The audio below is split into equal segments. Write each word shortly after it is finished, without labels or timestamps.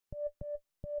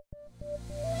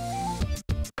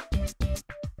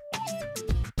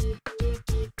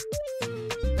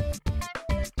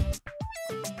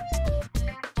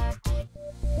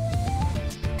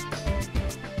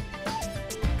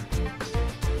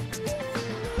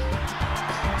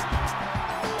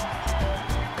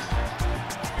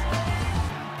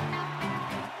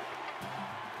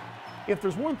If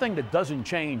there's one thing that doesn't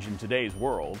change in today's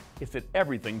world, it's that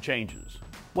everything changes.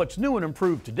 What's new and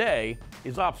improved today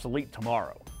is obsolete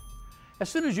tomorrow. As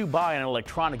soon as you buy an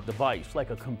electronic device like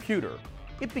a computer,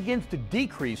 it begins to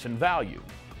decrease in value.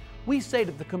 We say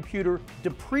that the computer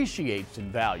depreciates in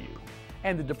value,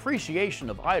 and the depreciation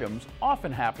of items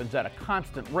often happens at a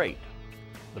constant rate.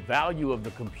 The value of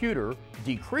the computer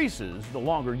decreases the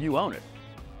longer you own it.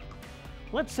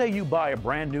 Let's say you buy a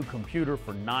brand new computer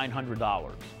for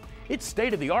 $900. It's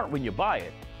state-of-the-art when you buy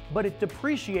it, but it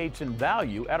depreciates in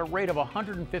value at a rate of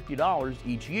 $150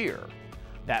 each year.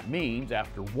 That means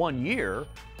after 1 year,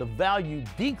 the value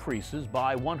decreases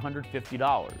by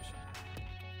 $150.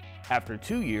 After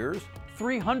 2 years,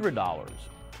 $300.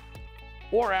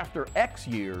 Or after X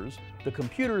years, the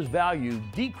computer's value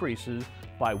decreases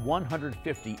by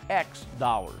 150X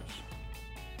dollars.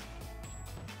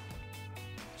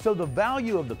 So the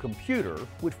value of the computer,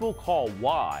 which we'll call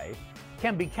Y,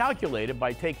 can be calculated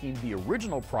by taking the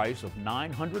original price of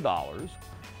 $900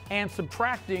 and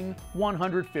subtracting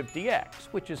 150x,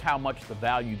 which is how much the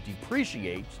value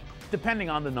depreciates depending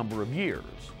on the number of years.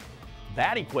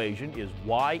 That equation is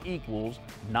Y equals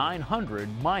 900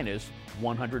 minus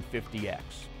 150x.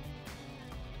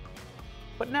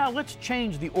 But now let's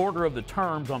change the order of the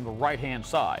terms on the right-hand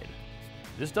side.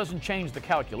 This doesn't change the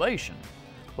calculation,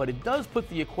 but it does put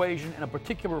the equation in a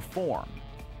particular form.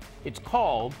 It's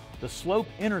called the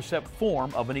slope-intercept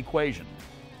form of an equation.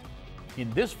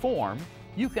 In this form,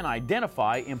 you can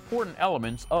identify important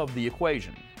elements of the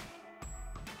equation.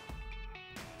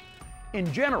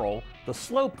 In general, the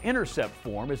slope-intercept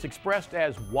form is expressed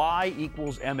as y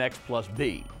equals mx plus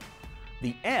b.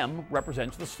 The m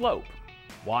represents the slope.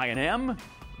 Y and m,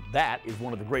 that is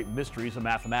one of the great mysteries of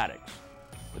mathematics.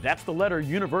 But that's the letter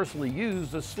universally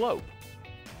used as slope.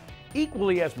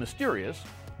 Equally as mysterious,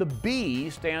 the b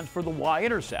stands for the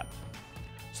y-intercept.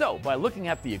 So, by looking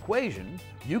at the equation,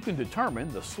 you can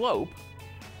determine the slope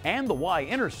and the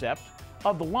y-intercept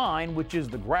of the line which is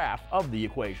the graph of the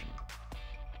equation.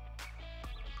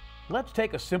 Let's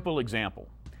take a simple example.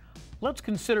 Let's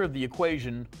consider the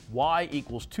equation y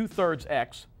equals 2/3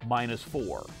 x minus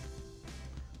 4.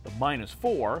 The minus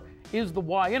 4 is the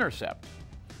y-intercept,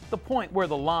 the point where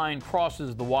the line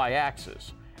crosses the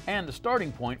y-axis, and the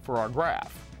starting point for our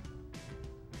graph.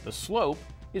 The slope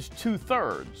is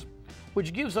 2/3,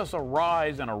 which gives us a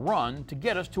rise and a run to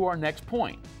get us to our next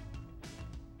point.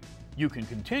 You can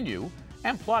continue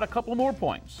and plot a couple more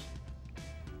points.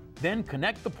 Then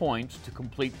connect the points to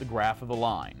complete the graph of the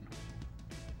line.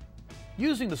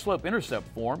 Using the slope-intercept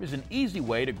form is an easy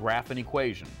way to graph an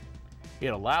equation. It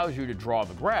allows you to draw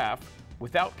the graph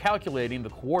without calculating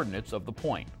the coordinates of the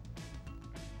point.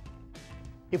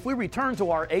 If we return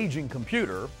to our aging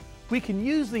computer, we can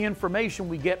use the information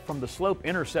we get from the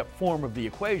slope-intercept form of the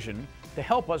equation to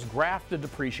help us graph the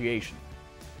depreciation.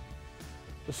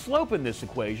 The slope in this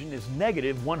equation is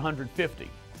negative 150,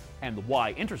 and the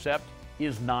y-intercept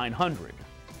is 900.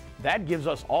 That gives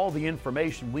us all the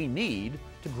information we need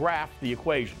to graph the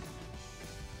equation.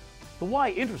 The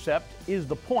y-intercept is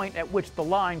the point at which the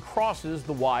line crosses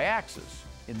the y-axis,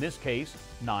 in this case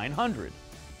 900.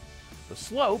 The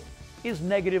slope is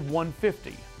negative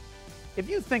 150. If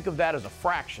you think of that as a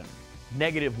fraction,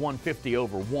 negative 150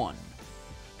 over 1,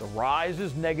 the rise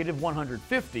is negative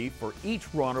 150 for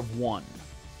each run of 1.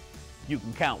 You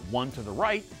can count 1 to the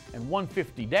right and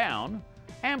 150 down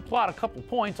and plot a couple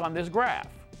points on this graph.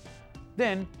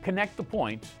 Then connect the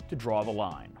points to draw the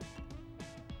line.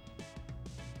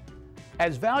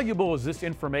 As valuable as this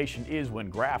information is when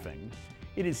graphing,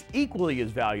 it is equally as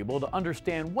valuable to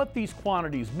understand what these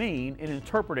quantities mean in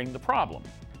interpreting the problem.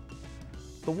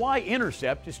 The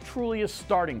y-intercept is truly a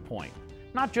starting point,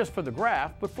 not just for the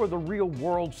graph, but for the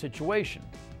real-world situation.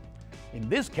 In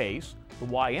this case, the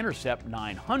y-intercept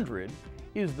 900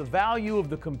 is the value of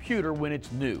the computer when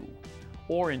it's new,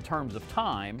 or in terms of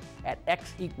time, at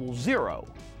x equals 0,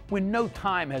 when no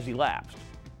time has elapsed.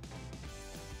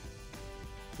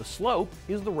 The slope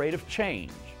is the rate of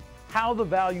change, how the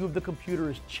value of the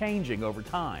computer is changing over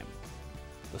time.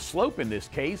 The slope in this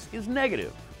case is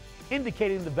negative,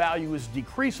 indicating the value is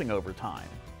decreasing over time,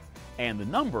 and the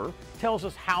number tells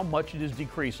us how much it is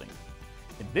decreasing.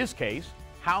 In this case,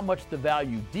 how much the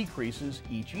value decreases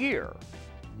each year,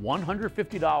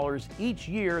 $150 each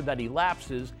year that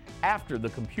elapses after the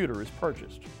computer is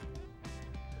purchased.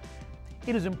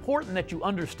 It is important that you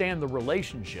understand the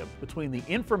relationship between the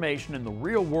information in the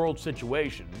real-world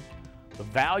situation, the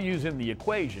values in the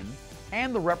equation,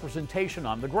 and the representation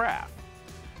on the graph.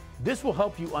 This will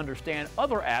help you understand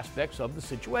other aspects of the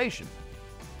situation.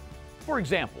 For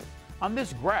example, on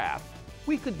this graph,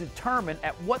 we could determine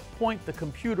at what point the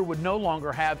computer would no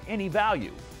longer have any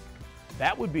value.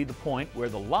 That would be the point where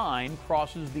the line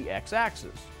crosses the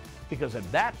x-axis, because at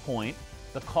that point,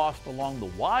 the cost along the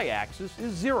y-axis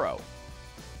is 0.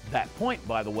 That point,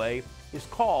 by the way, is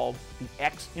called the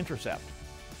x-intercept.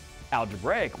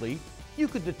 Algebraically, you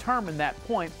could determine that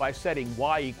point by setting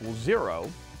y equals 0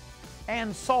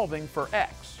 and solving for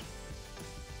x.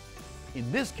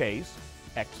 In this case,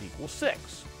 x equals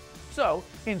 6. So,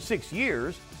 in 6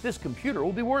 years, this computer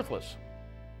will be worthless.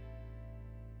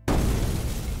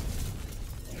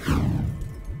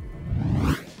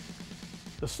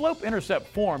 The slope-intercept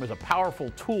form is a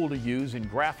powerful tool to use in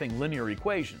graphing linear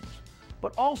equations,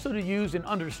 but also to use in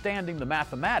understanding the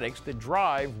mathematics that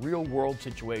drive real-world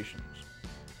situations.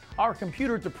 Our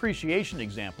computer depreciation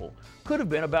example could have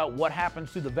been about what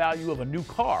happens to the value of a new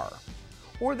car.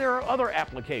 Or there are other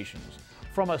applications,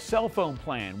 from a cell phone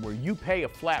plan where you pay a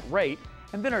flat rate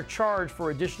and then are charged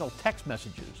for additional text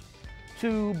messages,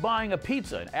 to buying a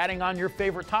pizza and adding on your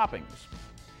favorite toppings.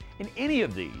 In any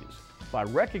of these, by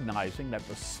recognizing that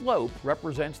the slope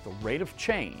represents the rate of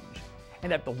change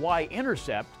and that the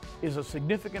y-intercept is a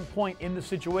significant point in the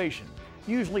situation,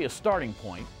 usually a starting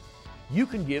point, you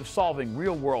can give solving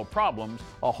real-world problems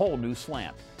a whole new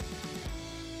slant.